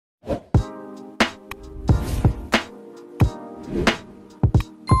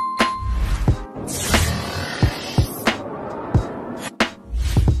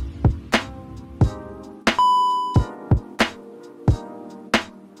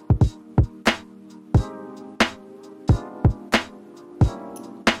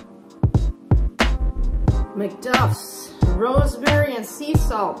MacDuff's rosemary and sea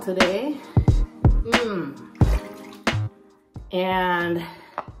salt today. And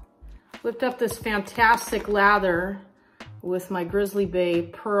whipped up this fantastic lather with my Grizzly Bay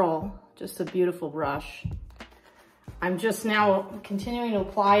Pearl, just a beautiful brush. I'm just now continuing to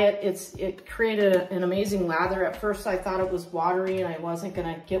apply it. It created an amazing lather. At first I thought it was watery and I wasn't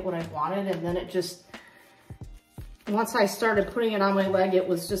gonna get what I wanted, and then it just, once I started putting it on my leg, it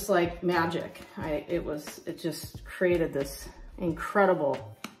was just like magic. It just created this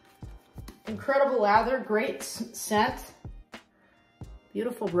incredible lather, great scent,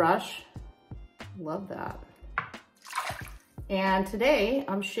 beautiful brush. Love that. And today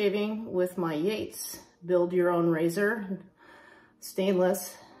I'm shaving with my Yates Build Your Own Razor,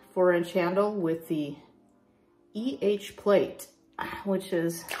 stainless 4-inch handle with the EH plate, which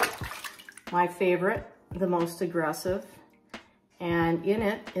is my favorite, the most aggressive. And in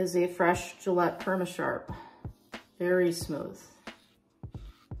it is a fresh Gillette Perma-Sharp, very smooth.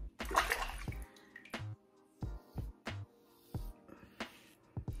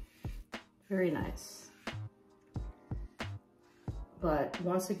 Very nice. But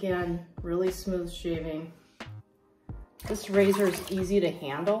once again, really smooth shaving. This razor is easy to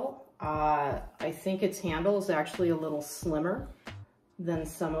handle. I think its handle is actually a little slimmer than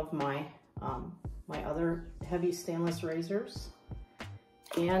some of my my other heavy stainless razors.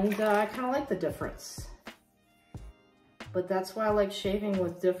 And I kind of like the difference. But that's why I like shaving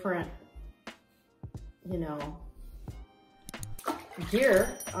with different, you know,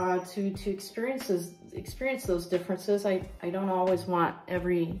 gear to experience those differences. I don't always want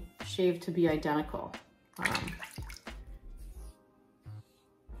every shave to be identical.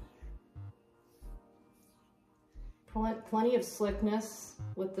 Plenty of slickness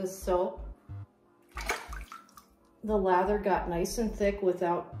with this soap. The lather got nice and thick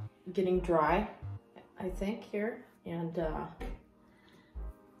without getting dry, I think, here. And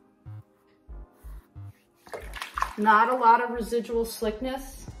not a lot of residual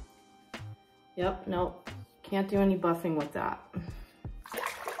slickness. Yep, nope, can't do any buffing with that.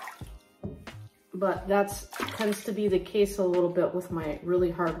 But that tends to be the case a little bit with my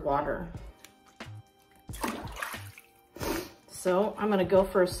really hard water. So I'm gonna go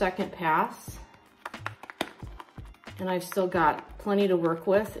for a second pass. And I've still got plenty to work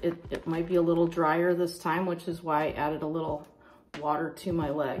with. It might be a little drier this time, which is why I added a little water to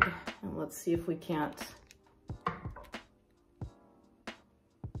my leg. And let's see if we can't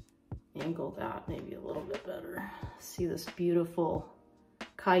angle that maybe a little bit better. See this beautiful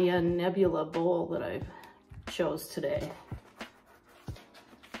Cayenne Nebula bowl that I chose today.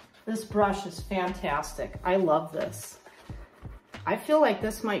 This brush is fantastic. I love this. I feel like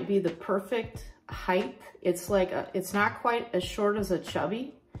this might be the perfect height. It's like it's not quite as short as a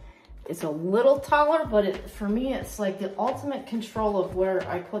chubby. It's a little taller, but for me, it's like the ultimate control of where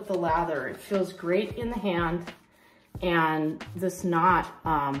I put the lather. It feels great in the hand, and this knot,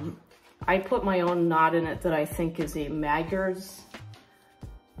 I put my own knot in it that I think is a Maggard's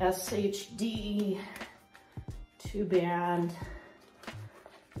SHD 2-band.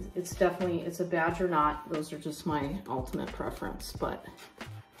 It's a Badger knot. Those are just my ultimate preference, but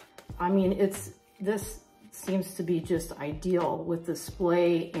I mean, this seems to be just ideal with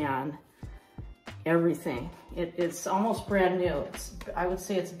display and everything. It's almost brand new. I would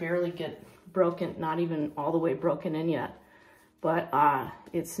say it's barely broken, not even all the way broken in yet, but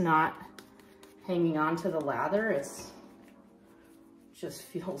it's not hanging on to the lather. It just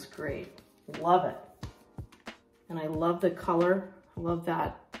feels great. Love it. And I love the color. I love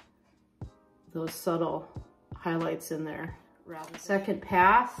those subtle highlights in there. Second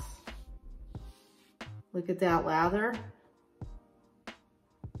pass. Look at that lather.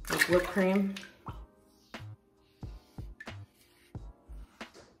 Like whipped cream.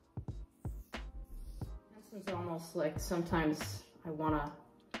 This is almost like sometimes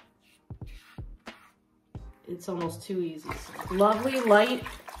it's almost too easy. Lovely, light,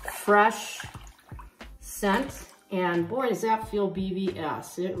 fresh scent. And boy, does that feel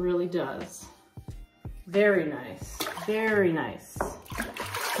BBS. It really does. Very nice, very nice.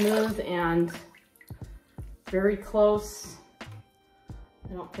 Smooth and very close.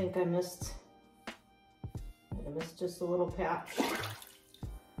 I don't think I missed just a little patch,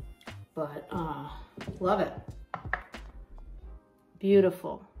 but love it.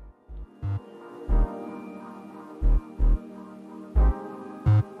 Beautiful.